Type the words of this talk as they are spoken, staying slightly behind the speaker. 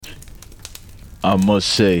I must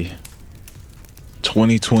say,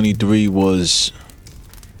 2023 was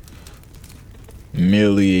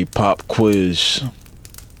merely a pop quiz,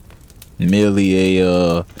 merely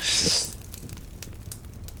a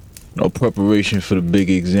preparation for the big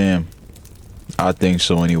exam. I think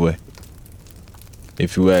so anyway.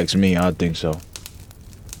 If you ask me, I think so.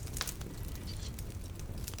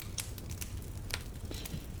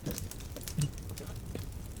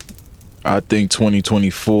 I think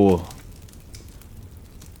 2024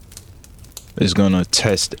 is gonna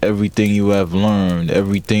test everything you have learned,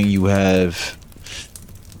 everything you have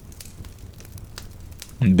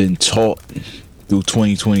been taught through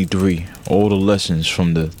 2023. All the lessons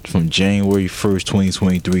from January 1st,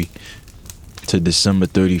 2023 to December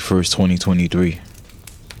 31st, 2023.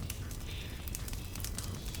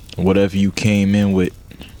 Whatever you came in with,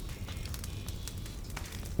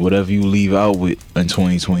 whatever you leave out with in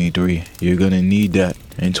 2023, you're gonna need that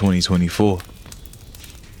in 2024.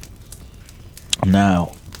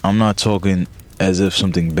 Now, I'm not talking as if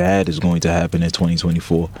something bad is going to happen in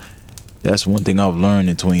 2024. That's one thing I've learned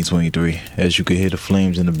in 2023. As you can hear the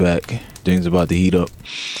flames in the back, things about to heat up.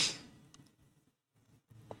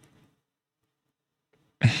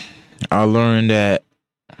 I learned that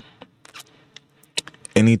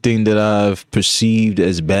anything that I've perceived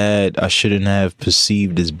as bad, I shouldn't have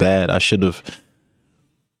perceived as bad. I should have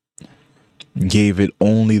gave it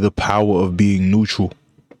only the power of being neutral.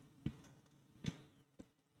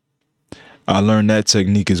 I learned that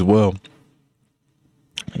technique as well.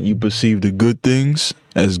 You perceive the good things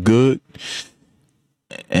as good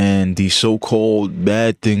and the so-called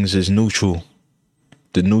bad things as neutral.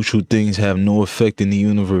 The neutral things have no effect in the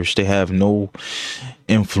universe. They have no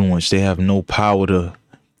influence. They have no power to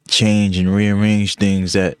change and rearrange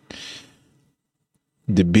things that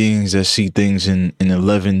the beings that see things in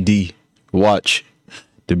 11D watch.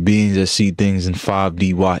 The beings that see things in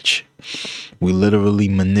 5D watch. We literally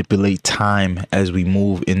manipulate time as we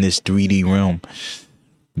move in this 3D realm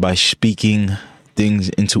by speaking things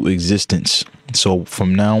into existence. So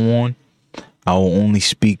from now on, I will only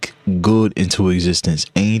speak good into existence.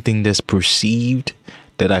 Anything that's perceived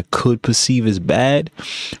that I could perceive as bad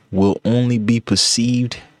will only be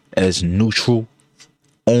perceived as neutral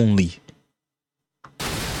only.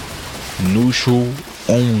 Neutral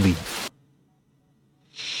only.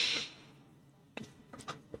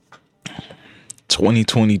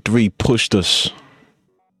 "2023 pushed us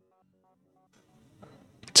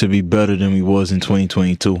to be better than we was in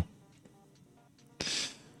 2022.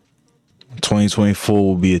 2024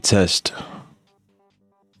 will be a test.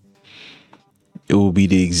 It will be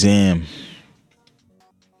the exam.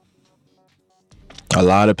 A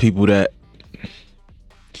lot of people that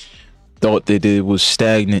thought that it was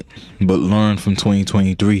stagnant but learned from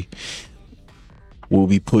 2023 will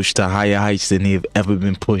be pushed to higher heights than they have ever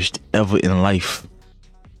been pushed ever in life,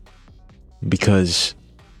 because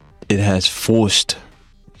it has forced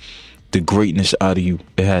the greatness out of you.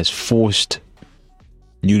 It has forced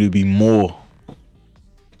you to be more.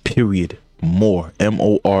 Period. More.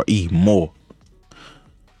 M-O-R-E. More.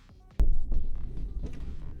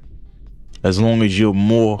 As long as you're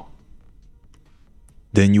more,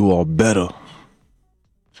 then you are better.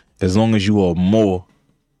 As long as you are more,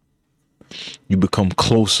 you become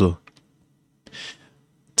closer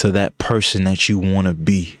to that person that you want to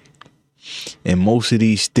be. And most of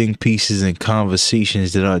these think pieces and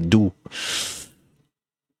conversations that I do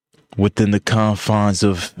within the confines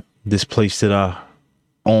of this place that I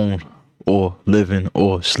own or live in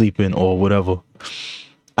or sleep in or whatever,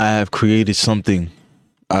 I have created something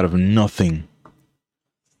out of nothing.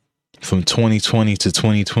 From 2020 to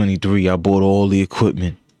 2023, I bought all the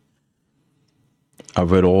equipment. I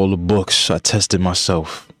read all the books. I tested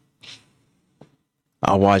myself.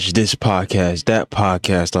 I watched this podcast, that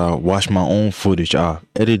podcast. I watched my own footage. I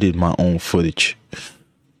edited my own footage.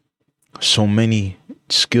 So many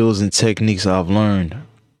skills and techniques I've learned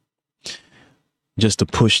just to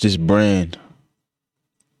push this brand.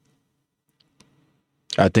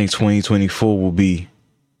 I think 2024 will be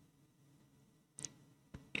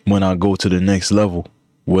when I go to the next level,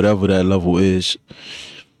 whatever that level is.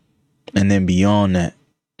 And then beyond that,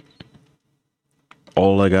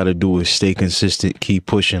 all I gotta do is stay consistent, keep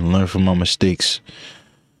pushing, learn from my mistakes,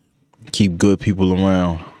 keep good people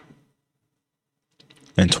around.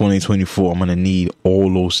 In 2024, I'm gonna need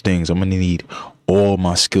all those things. I'm gonna need all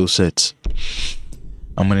my skill sets.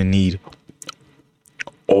 I'm gonna need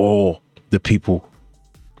all the people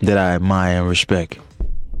that I admire and respect.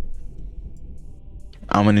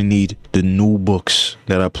 I'm gonna need the new books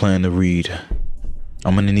that I plan to read.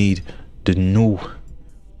 I'm gonna need the new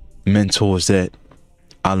mentors that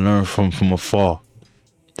I learn from afar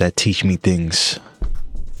that teach me things.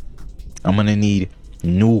 I'm gonna need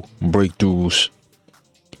new breakthroughs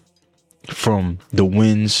from the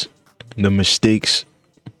wins, the mistakes,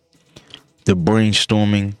 the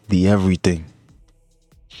brainstorming, the everything.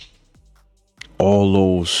 All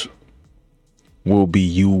those will be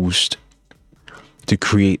used to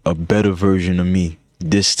create a better version of me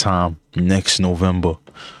this time next November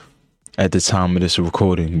at the time of this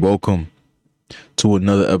recording. Welcome to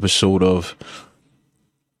another episode of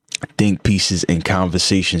Think Pieces and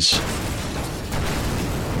Conversations.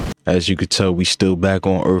 As you could tell, we still back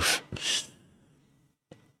on Earth.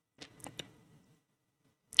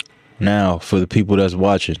 Now, for the people that's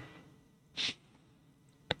watching,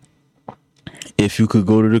 if you could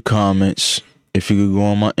go to the comments, if you could go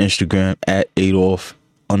on my Instagram at Adolf_TIA,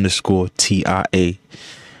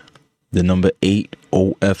 the number 8OFF_TIA.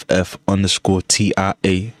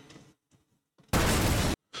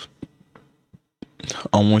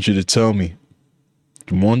 I want you to tell me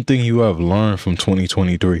one thing you have learned from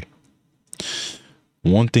 2023.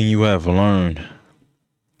 One thing you have learned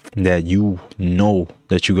that you know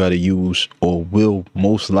that you got to use or will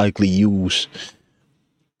most likely use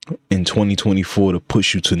in 2024 to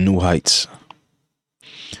push you to new heights.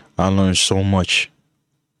 I learned so much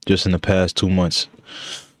just in the past 2 months.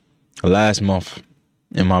 Last month,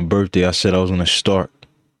 in my birthday, I said I was going to start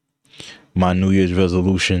my New Year's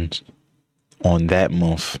resolutions on that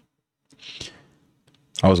month.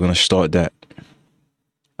 I was going to start that.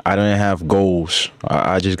 I didn't have goals.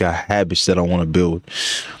 I just got habits that I want to build.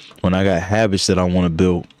 When I got habits that I want to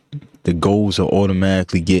build, the goals will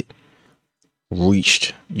automatically get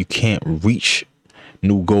reached. You can't reach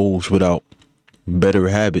new goals without better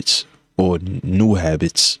habits or new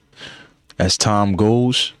habits. As time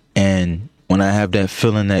goes, and when I have that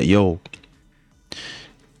feeling that,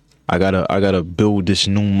 I gotta build this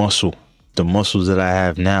new muscle. The muscles that I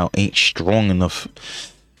have now ain't strong enough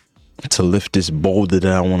to lift this boulder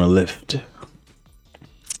that I want to lift.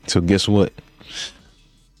 So guess what?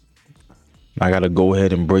 I gotta go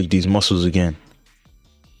ahead and break these muscles again.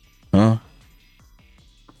 I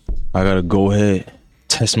gotta go ahead,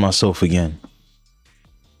 test myself again.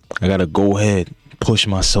 I gotta go ahead, push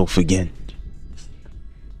myself again.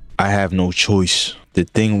 I have no choice. The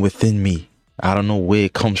thing within me, I don't know where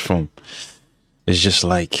it comes from. It's just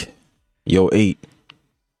like, 8,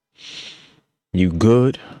 you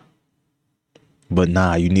good? But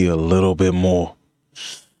nah, you need a little bit more.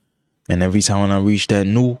 And every time when I reach that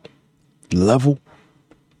new level,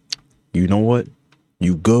 you know what?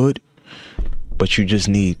 You good, but you just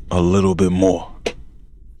need a little bit more.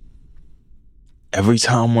 Every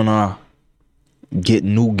time when I get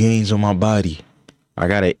new gains on my body, I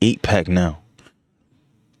got an 8-pack now.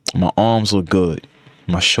 My arms look good.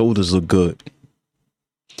 My shoulders look good.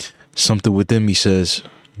 Something within me says,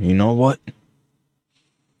 you know what?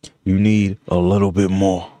 You need a little bit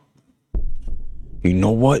more. You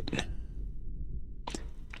know what?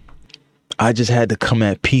 I just had to come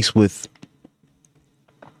at peace with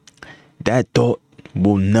that thought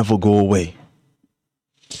will never go away.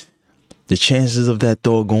 The chances of that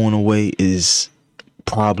thought going away is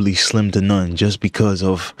probably slim to none, just because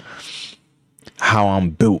of how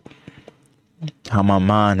I'm built, how my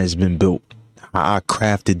mind has been built, how I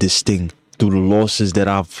crafted this thing through the losses that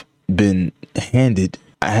I've been handed.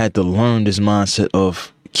 I had to learn this mindset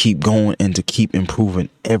of keep going and to keep improving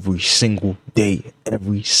every single day,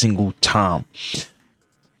 every single time.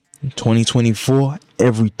 In 2024,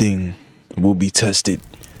 everything will be tested.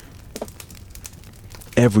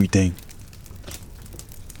 Everything.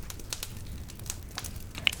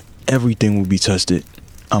 Everything will be tested.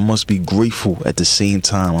 I must be grateful at the same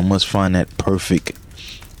time. I must find that perfect,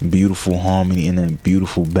 beautiful harmony and that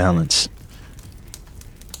beautiful balance.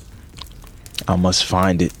 I must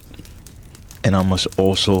find it. And I must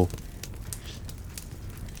also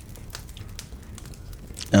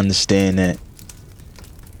understand that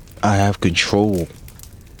I have control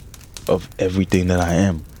of everything that I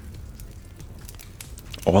am.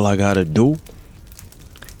 All I gotta do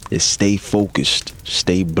is stay focused,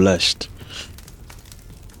 stay blessed.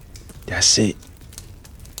 That's it.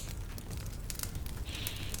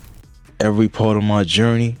 Every part of my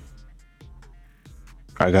journey,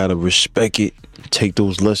 I gotta respect it, take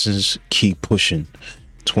those lessons, keep pushing.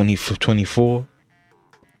 2024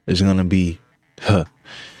 is gonna be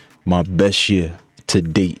my best year to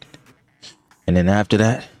date. And then after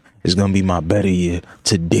that, it's gonna be my better year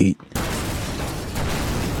to date.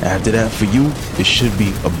 After that, for you, it should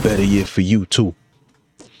be a better year for you too.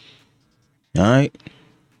 Alright?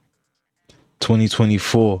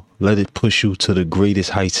 2024, let it push you to the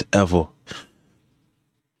greatest heights ever.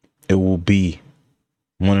 it will be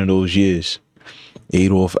one of those years.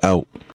 Adolf out.